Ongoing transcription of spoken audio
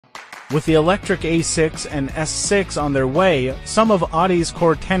With the electric A6 and S6 on their way, some of Audi's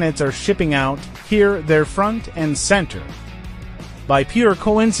core tenets are shipping out. Here, they're front and center. By pure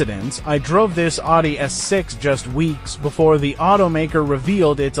coincidence, I drove this Audi S6 just weeks before the automaker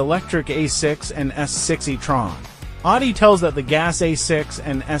revealed its electric A6 and S6 e-tron. Audi tells that the gas A6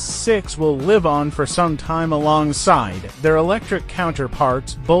 and S6 will live on for some time alongside their electric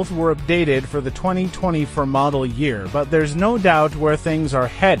counterparts. Both were updated for the 2024 model year, but there's no doubt where things are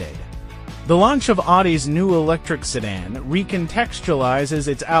headed. The launch of Audi's new electric sedan recontextualizes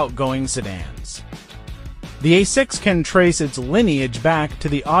its outgoing sedans. The A6 can trace its lineage back to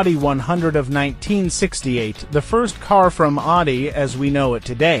the Audi 100 of 1968, the first car from Audi as we know it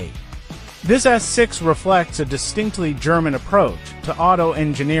today. This S6 reflects a distinctly German approach to auto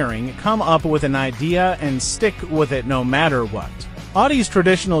engineering. Come up with an idea and stick with it no matter what. Audi's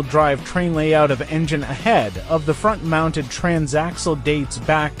traditional drivetrain layout of engine ahead of the front-mounted transaxle dates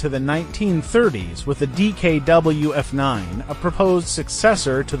back to the 1930s with the DKW F9, a proposed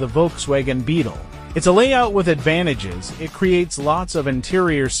successor to the Volkswagen Beetle. It's a layout with advantages. It creates lots of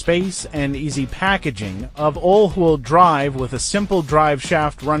interior space and easy packaging of all-wheel drive with a simple drive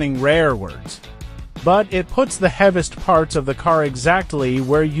shaft running rearwards. But it puts the heaviest parts of the car exactly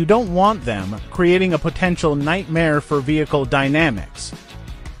where you don't want them, creating a potential nightmare for vehicle dynamics.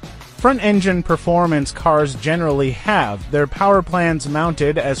 Front-engine performance cars generally have their power plants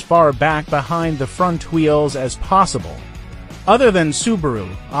mounted as far back behind the front wheels as possible. Other than Subaru,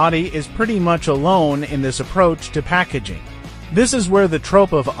 Audi is pretty much alone in this approach to packaging. This is where the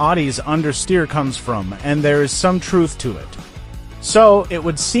trope of Audi's understeer comes from, and there is some truth to it. So, it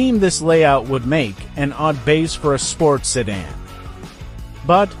would seem this layout would make an odd base for a sports sedan.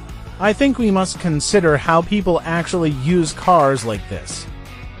 But, I think we must consider how people actually use cars like this.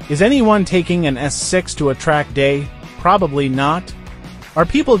 Is anyone taking an S6 to a track day? Probably not. Are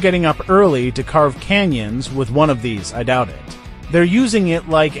people getting up early to carve canyons with one of these? I doubt it. They're using it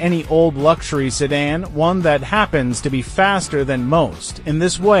like any old luxury sedan, one that happens to be faster than most. In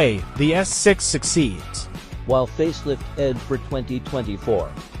this way, the S6 succeeds. While facelift edge for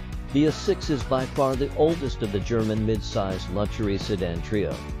 2024, the S6 is by far the oldest of the German mid-size luxury sedan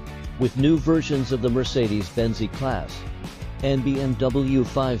trio. With new versions of the Mercedes-Benz E-Class and BMW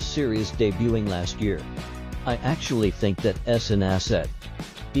 5 Series debuting last year, I actually think that S an asset.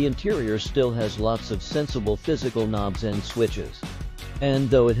 The interior still has lots of sensible physical knobs and switches. And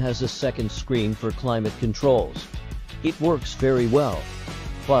though it has a second screen for climate controls, it works very well.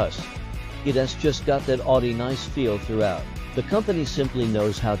 Plus, it has just got that Audi nice feel throughout. The company simply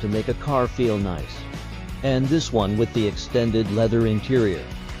knows how to make a car feel nice. And this one with the extended leather interior,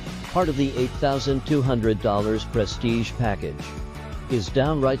 part of the $8,200 prestige package, is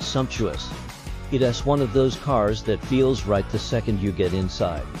downright sumptuous. It has one of those cars that feels right the second you get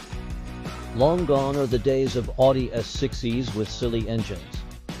inside. Long gone are the days of Audi S6s with silly engines,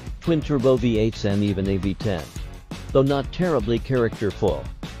 twin-turbo V8s and even a V10. Though not terribly characterful,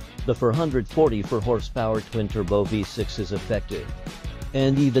 the 444 horsepower twin-turbo V6 is effective,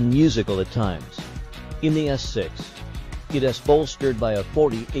 and even musical at times. In the S6, it is bolstered by a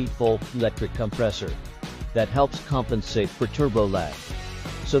 48-volt electric compressor that helps compensate for turbo lag.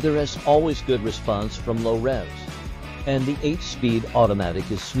 So there is always good response from low revs, and the 8-speed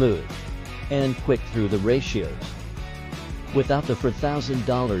automatic is smooth and quick through the ratios. Without the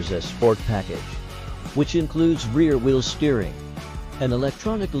 $4,000 S Sport package, which includes rear-wheel steering, an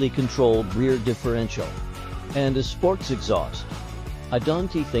electronically controlled rear differential, and a sports exhaust, I don't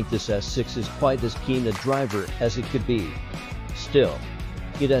think this S6 is quite as keen a driver as it could be. Still,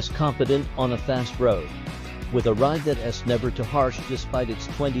 it is competent on a fast road, with a ride that is never too harsh despite its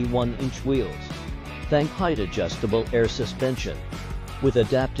 21-inch wheels, thanks height-adjustable air suspension, with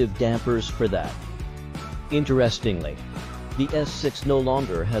adaptive dampers for that. Interestingly, the S6 no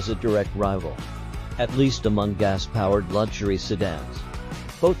longer has a direct rival, at least among gas-powered luxury sedans.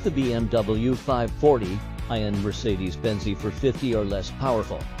 Both the BMW 540i and Mercedes-Benz E450 are less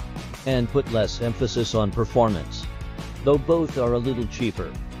powerful, and put less emphasis on performance, though both are a little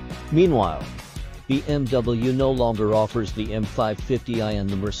cheaper. Meanwhile, BMW no longer offers the M550i, and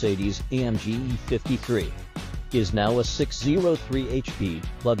the Mercedes-AMG E53 is now a 603 HP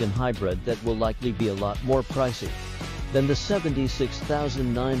plug-in hybrid that will likely be a lot more pricey than the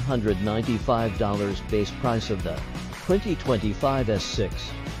 $76,995 base price of the 2025 S6.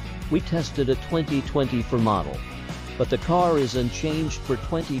 We tested a 2024 model, but the car is unchanged for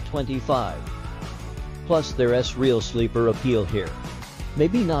 2025. Plus there's real sleeper appeal here.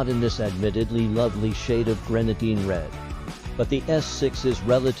 Maybe not in this admittedly lovely shade of grenadine red, but the S6 is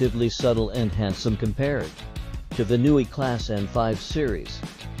relatively subtle and handsome compared to the new E-Class and 5 Series.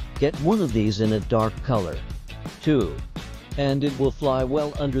 Get one of these in a dark color, too, and it will fly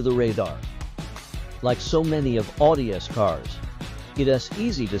well under the radar. Like so many of Audi's cars, it is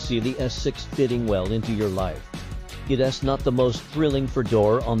easy to see the S6 fitting well into your life. It is not the most thrilling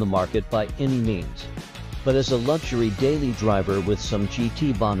four-door on the market by any means, but as a luxury daily driver with some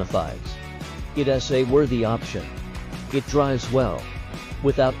GT bona fides, it is a worthy option. It drives well,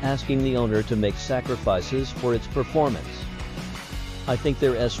 without asking the owner to make sacrifices for its performance. I think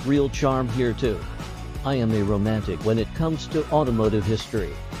there is real charm here too. I am a romantic when it comes to automotive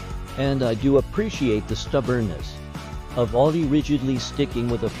history, and I do appreciate the stubbornness of Audi rigidly sticking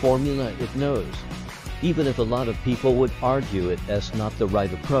with a formula it knows, even if a lot of people would argue it is not the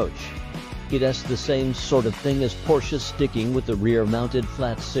right approach. It is the same sort of thing as Porsche sticking with the rear-mounted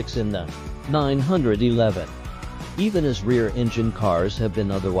flat 6 in the 911, even as rear-engine cars have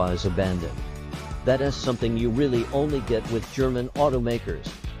been otherwise abandoned. That is something you really only get with German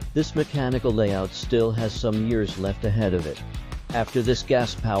automakers. This mechanical layout still has some years left ahead of it. After this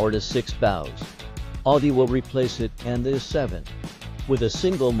gas-powered A6 bows, Audi will replace it and the A7 with a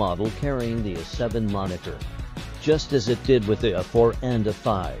single model carrying the A7 moniker, just as it did with the A4 and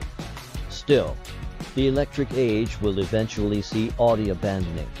A5. Still, the electric age will eventually see Audi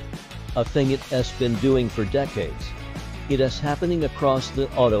abandoning a thing it has been doing for decades. It is happening across the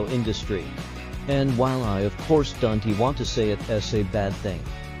auto industry, and while I of course don't want to say it as a bad thing,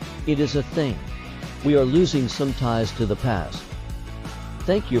 it is a thing. We are losing some ties to the past.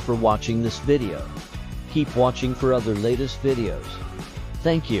 Thank you for watching this video. Keep watching for other latest videos.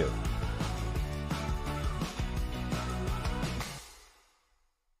 Thank you.